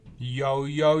Yo,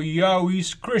 yo, yo,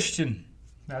 he's Christian.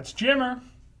 That's Jimmer.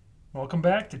 Welcome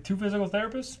back to Two Physical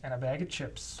Therapists and a Bag of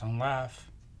Chips. Don't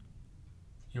laugh.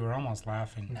 You were almost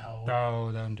laughing. No.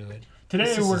 No, don't do it. Today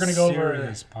This we're is going a to go over...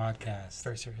 serious podcast.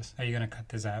 Very serious. Are you going to cut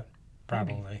this out?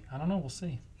 Probably. Maybe. I don't know. We'll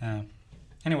see. No.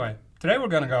 Anyway, today we're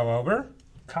going to go over...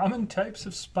 Common types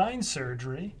of spine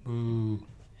surgery. Ooh.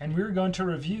 And we're going to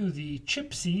review the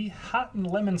Chipsy hot and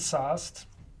lemon sauced,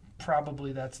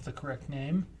 probably that's the correct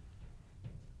name,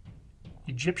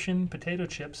 Egyptian potato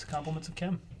chips, compliments of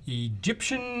Chem.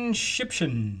 Egyptian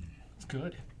Shiption. It's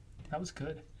good. That was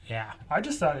good. Yeah. I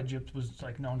just thought Egypt was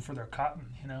like known for their cotton.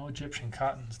 You know, Egyptian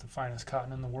cotton is the finest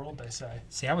cotton in the world, they say.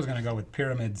 See, I was going to go with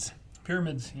pyramids.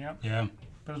 Pyramids, yeah. Yeah.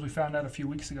 But as we found out a few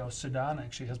weeks ago, Sudan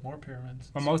actually has more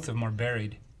pyramids. Well, most of them are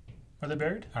buried. Are they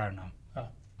buried? I don't know. Oh.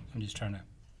 I'm just trying to...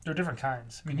 They're different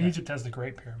kinds. I mean, Yeah. Egypt has the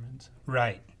Great Pyramids.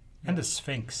 Right. And Yeah. the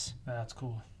Sphinx. That's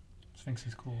cool. Sphinx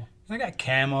is cool. They got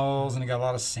camels, and they got a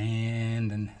lot of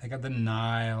sand, and they got the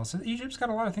Nile. So Egypt's got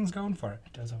a lot of things going for it.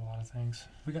 It does have a lot of things.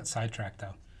 We got sidetracked,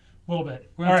 though. A little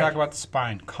bit. We're going to talk about the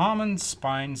spine. Common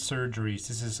spine surgeries.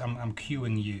 This is, I'm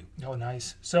cueing you. Oh,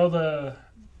 nice. So the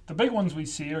big ones we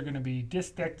see are going to be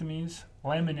discectomies,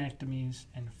 laminectomies,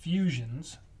 and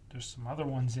fusions. There's some other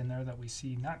ones in there that we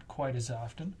see not quite as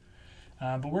often.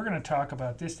 But we're going to talk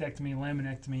about discectomy,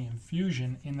 laminectomy, and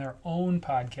fusion in their own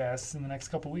podcasts in the next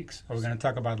couple weeks. Are we going to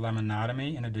talk about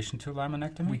laminotomy in addition to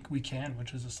laminectomy? We can,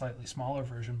 which is a slightly smaller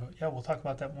version. But yeah, we'll talk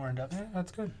about that more in depth. Yeah,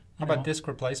 that's good. How You about know. disc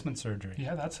replacement surgery?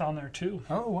 Yeah, that's on there too.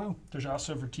 Oh, wow. There's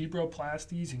also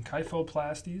vertebroplasties and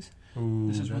kyphoplasties. Ooh,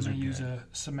 This is when those they are use good. a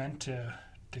cement to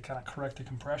kind of correct the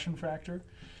compression factor.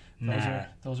 Nah.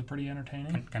 Those are pretty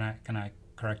entertaining. Can I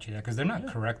correct you there? Because they're not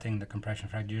Yeah. correcting the compression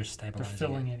factor. You're just They're stabilizing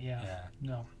filling it, yeah. Yeah.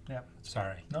 No, yeah.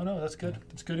 Sorry. No, that's good. Yeah.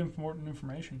 That's good, important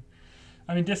information.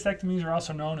 I mean, discectomies are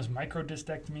also known as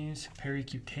microdiscectomies,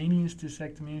 pericutaneous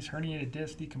discectomies, herniated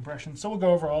disc decompression. So we'll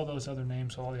go over all those other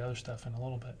names, all the other stuff in a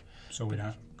little bit. So we're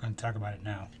not going to talk about it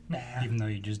now, Nah. even though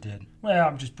you just did. Well,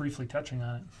 I'm just briefly touching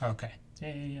on it. Okay.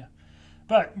 Yeah.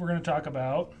 But we're going to talk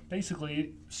about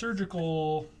basically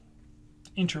surgical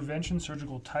intervention,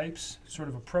 surgical types, sort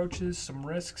of approaches, some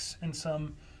risks, and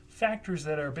some factors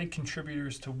that are big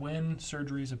contributors to when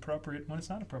surgery is appropriate and when it's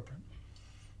not appropriate.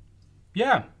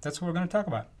 Yeah, that's what we're going to talk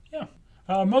about.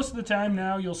 Most of the time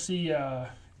now you'll see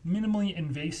minimally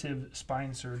invasive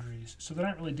spine surgeries. So they're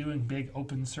not really doing big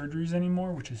open surgeries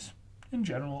anymore, which is in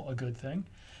general a good thing.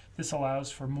 This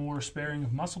allows for more sparing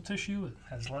of muscle tissue. It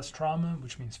has less trauma,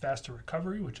 which means faster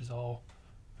recovery, which is all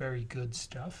very good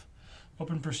stuff.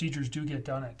 Open procedures do get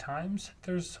done at times.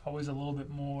 There's always a little bit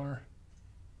more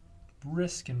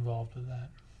risk involved with that.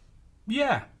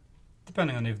 Yeah,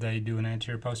 depending on if they do an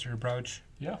anterior-posterior approach.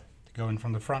 Yeah. Going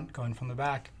from the front, going from the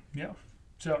back. Yeah.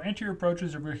 So anterior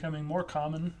approaches are becoming more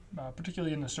common,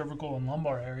 particularly in the cervical and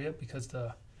lumbar area, because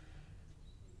the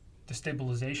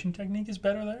stabilization technique is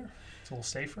better there. It's a little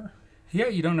safer. Yeah,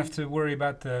 you don't have to worry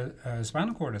about the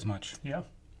spinal cord as much. Yeah,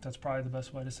 that's probably the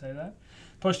best way to say that.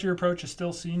 Posterior approach is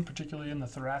still seen, particularly in the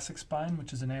thoracic spine,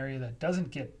 which is an area that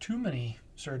doesn't get too many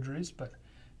surgeries, but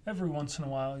every once in a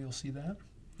while you'll see that.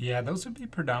 Yeah, those would be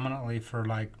predominantly for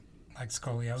like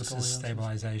scoliosis.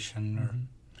 Stabilization. Or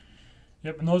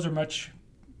Yep, and those are much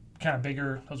kind of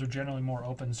bigger. Those are generally more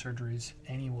open surgeries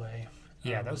anyway.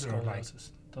 Yeah, those are like, scoliosis.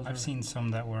 Those I've seen some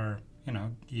that were,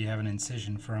 you have an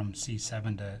incision from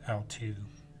C7 to L2.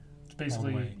 It's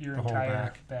basically all the way, your the whole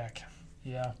entire back.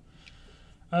 Yeah.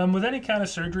 With any kind of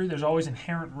surgery, there's always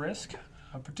inherent risk,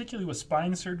 particularly with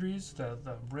spine surgeries. The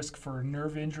risk for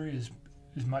nerve injury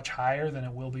is much higher than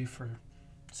it will be for,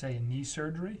 say, a knee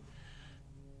surgery.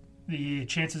 The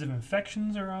chances of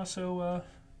infections are also a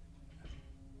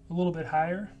little bit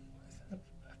higher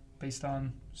based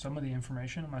on some of the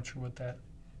information. I'm not sure what that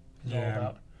is all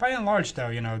about. By and large, though,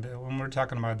 when we're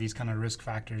talking about these kind of risk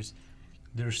factors,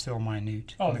 they're still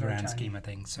minute in the very grand tiny. scheme of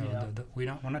things. So Yeah.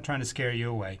 we're not trying to scare you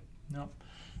away. No.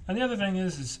 And the other thing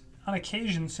is on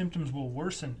occasion symptoms will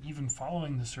worsen even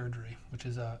following the surgery, which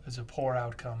is a poor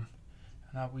outcome.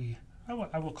 And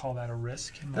I will call that a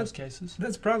risk in most cases.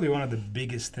 That's probably one of the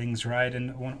biggest things, right?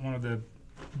 And one of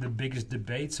the biggest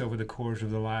debates over the course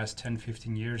of the last 10,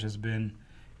 15 years has been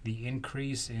the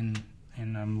increase in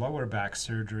lower back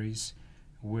surgeries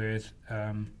with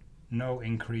no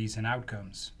increase in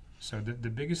outcomes. So the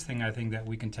biggest thing I think that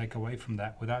we can take away from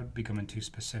that, without becoming too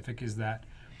specific, is that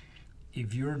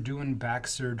if you're doing back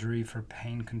surgery for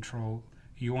pain control,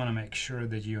 you want to make sure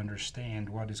that you understand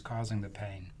what is causing the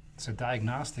pain. So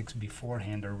diagnostics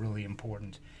beforehand are really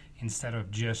important, instead of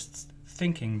just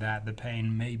thinking that the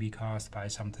pain may be caused by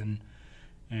something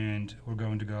and we're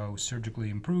going to go surgically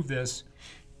improve this.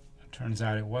 Turns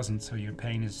out it wasn't, so your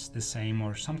pain is the same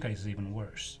or some cases even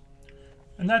worse.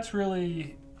 And that's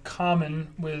really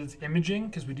common with imaging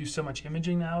because we do so much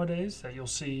imaging nowadays that you'll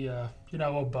see, a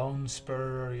bone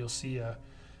spur, or you'll see a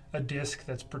disc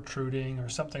that's protruding or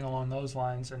something along those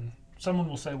lines. And someone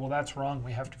will say, well, that's wrong.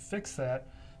 We have to fix that.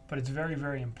 But it's very,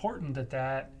 very important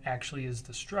that actually is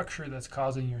the structure that's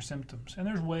causing your symptoms. And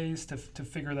there's ways to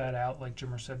figure that out. Like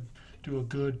Jimmer said, do a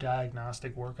good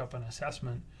diagnostic workup and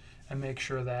assessment and make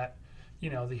sure that, the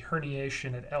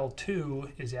herniation at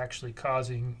L2 is actually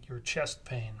causing your chest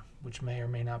pain, which may or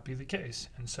may not be the case.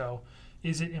 And so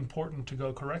is it important to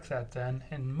go correct that then?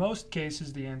 In most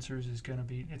cases, the answer is going to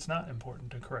be it's not important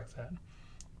to correct that.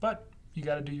 But you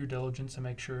got to do your diligence and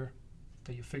make sure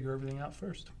that you figure everything out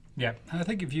first. Yeah, and I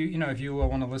think if you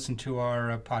want to listen to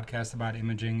our podcast about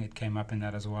imaging, it came up in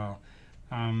that as well.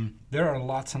 There are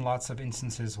lots and lots of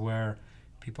instances where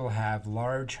people have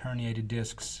large herniated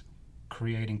discs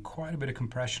creating quite a bit of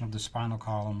compression of the spinal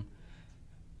column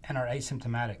and are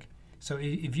asymptomatic. So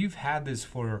if you've had this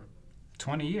for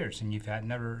 20 years and you've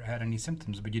never had any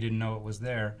symptoms, but you didn't know it was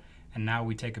there, and now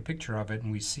we take a picture of it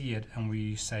and we see it and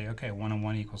we say, okay, 1 and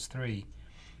 1 equals 3.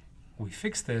 We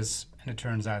fix this, and it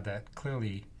turns out that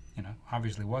clearly,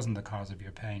 obviously wasn't the cause of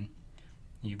your pain.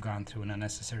 You've gone through an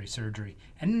unnecessary surgery,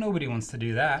 and nobody wants to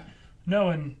do that. No,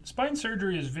 and spine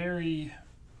surgery is very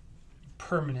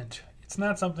permanent. It's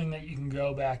not something that you can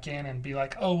go back in and be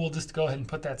like, oh, we'll just go ahead and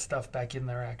put that stuff back in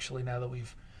there actually now that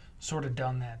we've sort of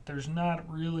done that. There's not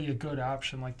really a good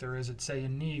option like there is at, say, a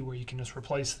knee where you can just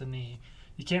replace the knee.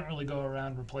 You can't really go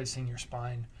around replacing your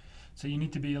spine. So you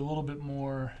need to be a little bit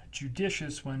more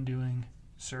judicious when doing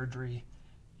surgery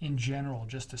in general,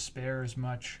 just to spare as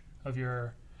much of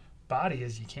your body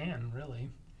as you can, really.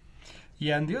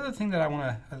 Yeah, and the other thing that I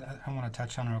want to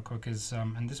touch on real quick is,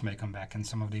 and this may come back in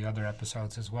some of the other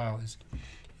episodes as well, is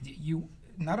you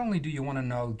not only do you want to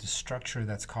know the structure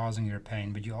that's causing your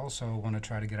pain, but you also want to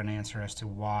try to get an answer as to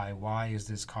why. Why is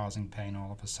this causing pain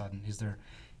all of a sudden? Is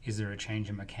there a change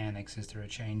in mechanics? Is there a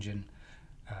change in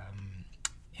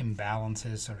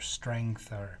imbalances or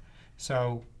strength?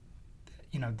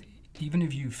 Even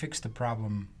if you fix the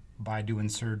problem by doing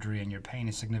surgery and your pain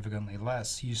is significantly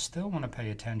less, you still want to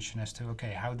pay attention as to,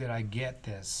 okay, how did I get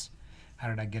this? How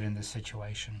did I get in this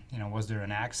situation? Was there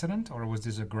an accident, or was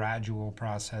this a gradual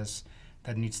process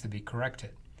that needs to be corrected?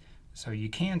 So you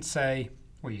can't say,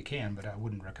 well, you can, but I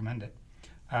wouldn't recommend it.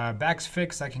 Back's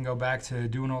fixed. I can go back to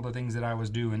doing all the things that I was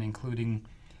doing, including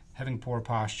having poor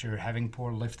posture, having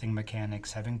poor lifting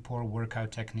mechanics, having poor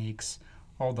workout techniques,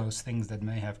 all those things that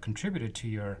may have contributed to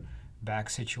your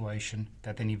back situation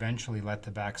that then eventually led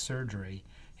to back surgery.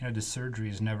 The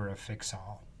surgery is never a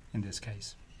fix-all in this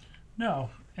case. No,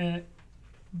 and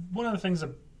one of the things that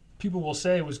people will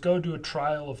say was go do a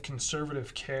trial of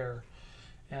conservative care.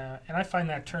 And I find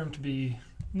that term to be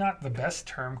not the best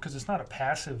term because it's not a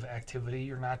passive activity.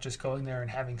 You're not just going there and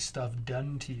having stuff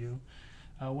done to you.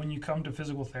 When you come to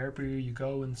physical therapy, or you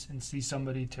go and see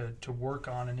somebody to work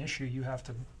on an issue, you have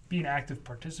to be an active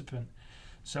participant.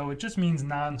 So it just means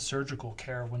non-surgical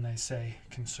care when they say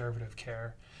conservative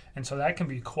care. And so that can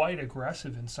be quite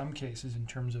aggressive in some cases in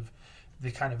terms of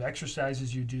the kind of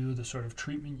exercises you do, the sort of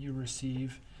treatment you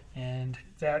receive. And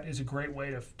that is a great way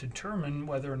to determine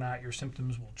whether or not your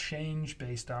symptoms will change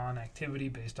based on activity,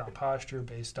 based on posture,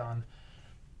 based on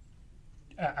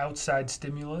outside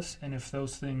stimulus. And if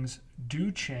those things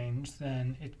do change,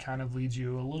 then it kind of leads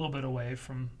you a little bit away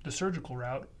from the surgical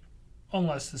route,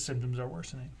 unless the symptoms are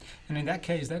worsening. And in that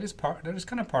case, that is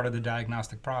kind of part of the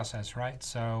diagnostic process, right?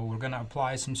 So we're going to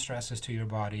apply some stresses to your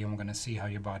body, and we're going to see how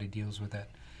your body deals with it.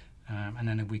 And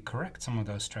then if we correct some of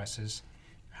those stresses,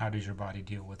 how does your body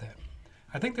deal with it?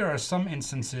 I think there are some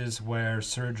instances where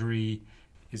surgery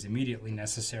is immediately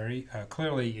necessary.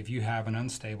 Clearly, if you have an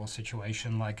unstable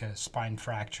situation like a spine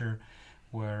fracture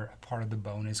where a part of the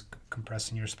bone is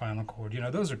compressing your spinal cord,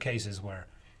 those are cases where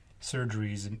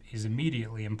surgery is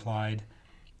immediately implied.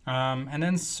 And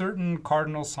then certain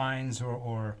cardinal signs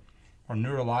or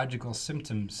neurological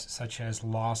symptoms such as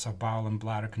loss of bowel and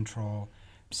bladder control,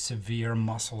 severe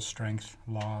muscle strength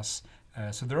loss.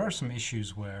 So there are some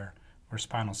issues where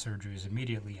spinal surgery is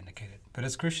immediately indicated. But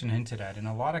as Christian hinted at, in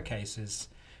a lot of cases,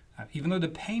 even though the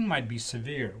pain might be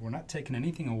severe, we're not taking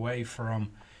anything away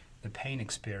from the pain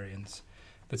experience.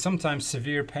 But sometimes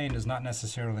severe pain does not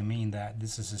necessarily mean that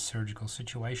this is a surgical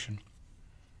situation.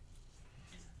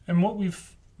 And what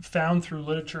we've found through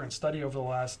literature and study over the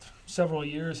last several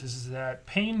years is that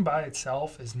pain by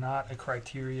itself is not a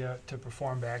criteria to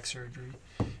perform back surgery.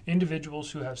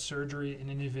 Individuals who have surgery and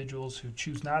individuals who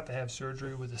choose not to have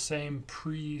surgery with the same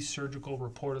pre-surgical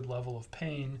reported level of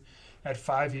pain at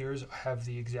 5 years have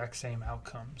the exact same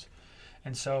outcomes.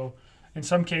 And so in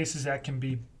some cases that can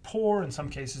be poor, in some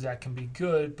cases that can be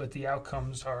good, but the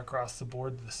outcomes are across the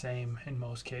board the same in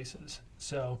most cases.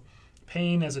 So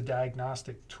pain as a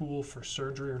diagnostic tool for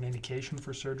surgery, or an indication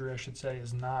for surgery, I should say,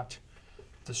 is not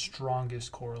the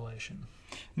strongest correlation.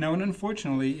 No, and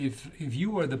unfortunately, if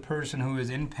you are the person who is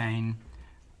in pain,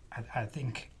 I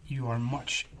think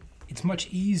it's much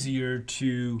easier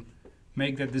to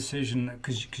make that decision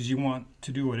because you want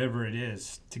to do whatever it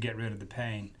is to get rid of the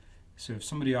pain. So if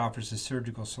somebody offers a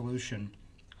surgical solution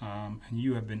and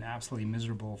you have been absolutely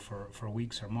miserable for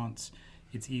weeks or months,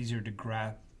 it's easier to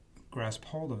grasp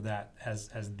hold of that as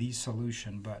the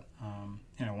solution. But,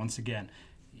 once again,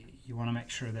 you want to make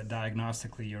sure that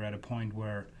diagnostically you're at a point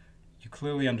where you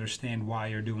clearly understand why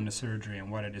you're doing the surgery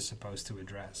and what it is supposed to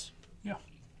address. Yeah.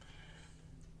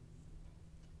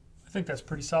 I think that's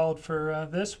pretty solid for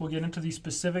this. We'll get into the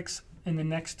specifics in the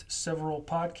next several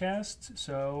podcasts.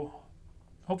 So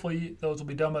hopefully those will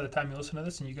be done by the time you listen to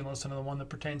this, and you can listen to the one that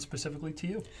pertains specifically to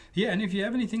you. Yeah, and if you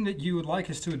have anything that you would like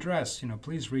us to address,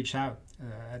 please reach out.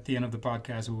 At the end of the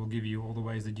podcast, we will give you all the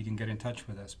ways that you can get in touch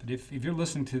with us. But if you're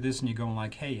listening to this and you're going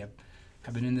like, hey,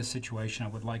 I've been in this situation, I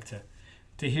would like to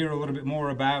hear a little bit more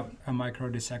about a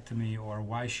microdiscectomy, or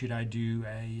why should I do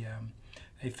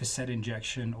a facet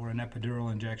injection or an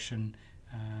epidural injection,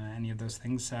 any of those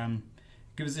things,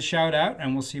 give us a shout out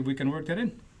and we'll see if we can work that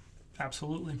in.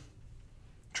 Absolutely.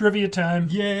 Trivia time.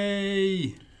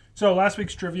 Yay! So last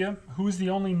week's trivia, who is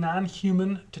the only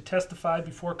non-human to testify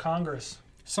before Congress?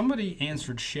 Somebody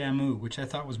answered Shamu, which I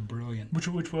thought was brilliant. Which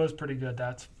was pretty good.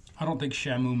 I don't think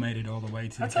Shamu made it all the way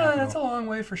to the Capitol. Capitol. That's a long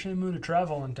way for Shamu to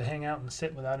travel and to hang out and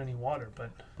sit without any water,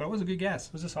 but it was a good guess.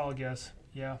 It was a solid guess.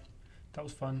 Yeah, that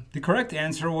was fun. The correct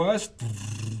answer was,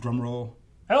 drum roll,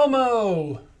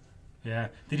 Elmo! Yeah.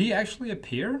 Did he actually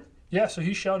appear? Yeah, so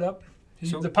he showed up.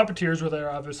 The puppeteers were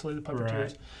there, obviously, the puppeteers.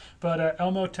 Right. But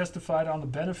Elmo testified on the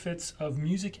benefits of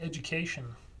music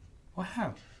education.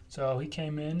 Wow. So he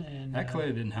came in and... That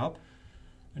clearly didn't help.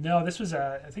 No, this was,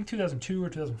 I think, 2002 or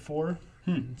 2004.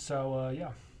 So, yeah,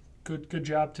 good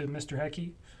job to Mr.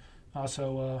 Hecky.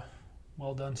 Also,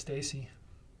 well done, Stacy.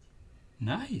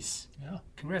 Nice. Yeah.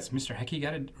 Congrats. Mr. Hecky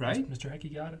got it right? Mr.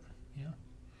 Hecky got it, yeah.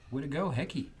 Way to go,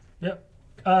 Hecky. Yep.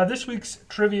 This week's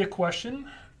trivia question.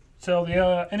 So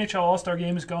the NHL All-Star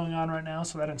Game is going on right now,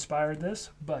 so that inspired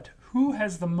this. But who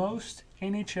has the most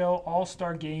NHL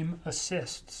All-Star Game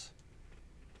assists?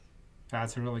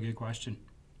 That's a really good question.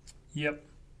 Yep.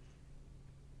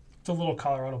 It's a little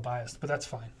Colorado biased, but that's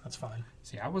fine. That's fine.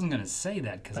 See, I wasn't going to say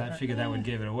that because I figured that would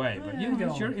give it away. But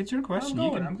it's your question.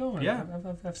 I'm going. Yeah.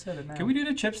 I've said it now. Can we do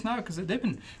the chips now? Because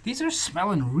these are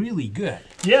smelling really good.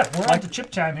 Yeah, we're on to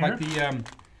chip time here. Like the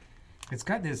it's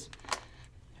got this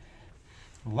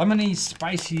lemony,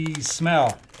 spicy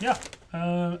smell. Yeah.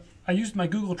 I used my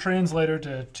Google Translator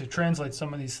to translate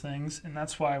some of these things, and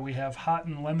that's why we have hot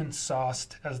and lemon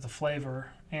sauced as the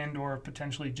flavor, and or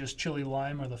potentially just chili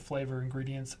lime or the flavor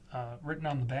ingredients written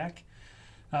on the back.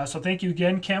 So thank you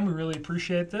again, Kem. We really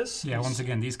appreciate this. Yeah, once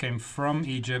again, these came from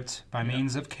Egypt by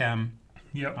means of Kem.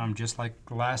 Yep. Just like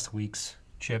last week's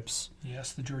chips.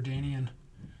 Yes, the Jordanian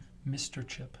Mr.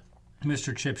 Chip.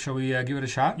 Mr. Chip, shall we give it a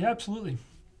shot? Yeah, absolutely.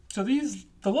 So the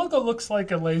logo looks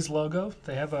like a Lay's logo.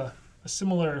 They have a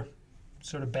similar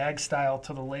sort of bag style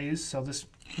to the Lay's, so this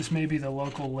may be the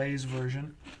local Lay's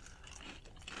version.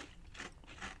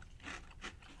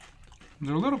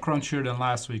 They're a little crunchier than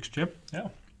last week's chip. Yeah.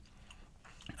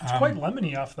 It's quite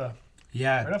lemony off the...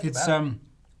 Yeah, right off it's the bat.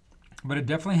 but it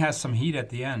definitely has some heat at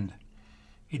the end.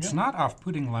 It's not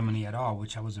off-putting lemony at all,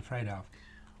 which I was afraid of.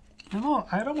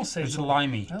 I'd almost say it's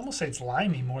limey. I'd almost say it's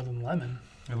limey more than lemon.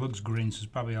 It looks green, so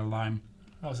it's probably a lime.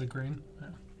 Oh, is it green? Yeah.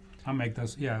 I make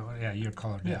those. Yeah, you're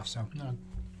colored. Yeah. So. No.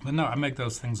 But no, I make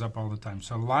those things up all the time.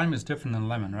 So lime is different than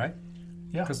lemon, right?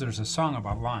 Yeah. Because there's a song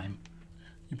about lime.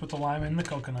 You put the lime in the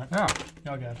coconut. Yeah.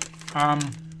 Oh, God.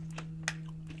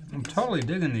 I'm totally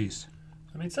digging these.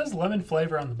 I mean, it says lemon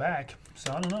flavor on the back,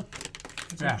 so I don't know.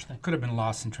 It's interesting. Could have been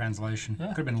lost in translation. Yeah.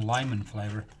 Could have been lemon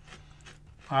flavor.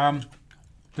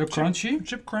 They're crunchy.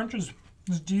 Chip crunch is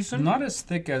decent. Not as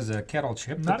thick as a kettle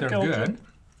chip, Not but a they're kettle good. chip.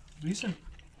 Decent.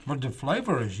 But the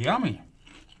flavor is yummy.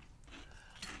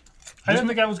 I didn't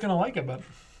think I was going to like it, but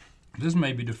This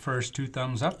may be the first 2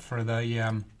 thumbs up for the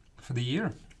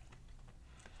year.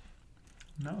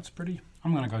 no, it's pretty.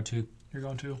 I'm gonna go 2. You're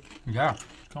going to. Yeah,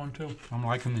 Going to. I'm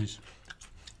liking these.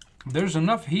 There's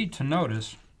enough heat to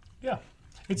notice. Yeah.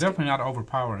 It's definitely not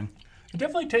overpowering. It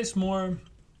definitely tastes more,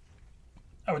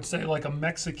 I would say, like a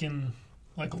Mexican,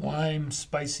 like lime,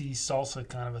 spicy salsa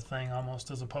kind of a thing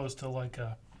almost, as opposed to like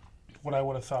a what I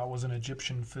would have thought was an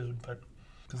Egyptian food, but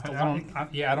because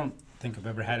I don't think I've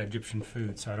ever had Egyptian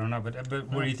food, so I don't know. But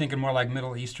were you thinking more like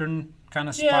Middle Eastern kind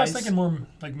of spice? Yeah, I was thinking more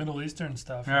like Middle Eastern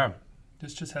stuff. Yeah.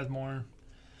 This just has more.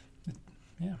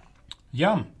 Yeah.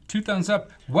 Yum. 2 thumbs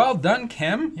up. Well done,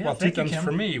 Kim. Yeah, well, 2 thumbs Kim.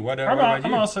 for me. What about you?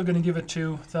 I'm also going to give it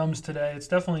 2 thumbs today. It's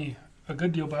definitely a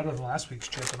good deal better than last week's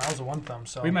chip, and that was a 1 thumb.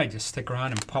 So we might just stick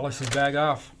around and polish his bag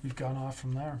off. We've gone off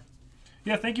from there.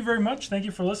 Yeah, thank you very much. Thank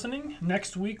you for listening.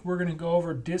 Next week, we're going to go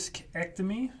over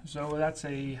discectomy. So that's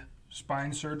a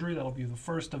spine surgery. That'll be the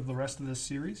first of the rest of this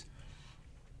series.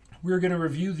 We're going to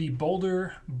review the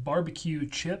Boulder barbecue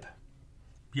chip.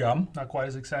 Yum. Not quite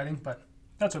as exciting, but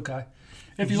that's okay.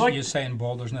 If you like, you're saying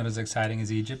Boulder's not as exciting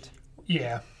as Egypt.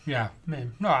 Yeah. Yeah. I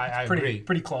mean, no, I agree.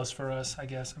 Pretty close for us, I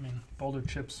guess. I mean, Boulder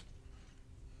chips,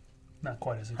 not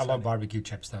quite as exciting. I love barbecue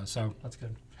chips, though, so that's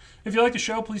good. If you like the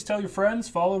show, please tell your friends.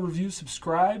 Follow, review,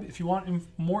 subscribe. If you want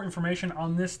more information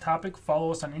on this topic,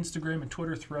 follow us on Instagram and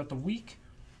Twitter throughout the week.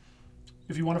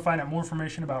 If you want to find out more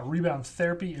information about Rebound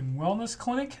Therapy and Wellness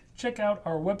Clinic, check out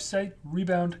our website,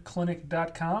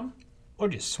 reboundclinic.com. Or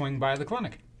just swing by the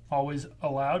clinic. Always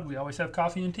allowed. We always have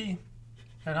coffee and tea.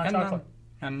 And hot chocolate.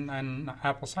 And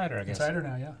apple cider, I guess. Cider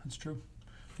now, yeah. That's true.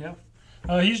 Yeah.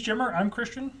 He's Jimmer. I'm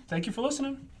Christian. Thank you for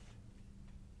listening.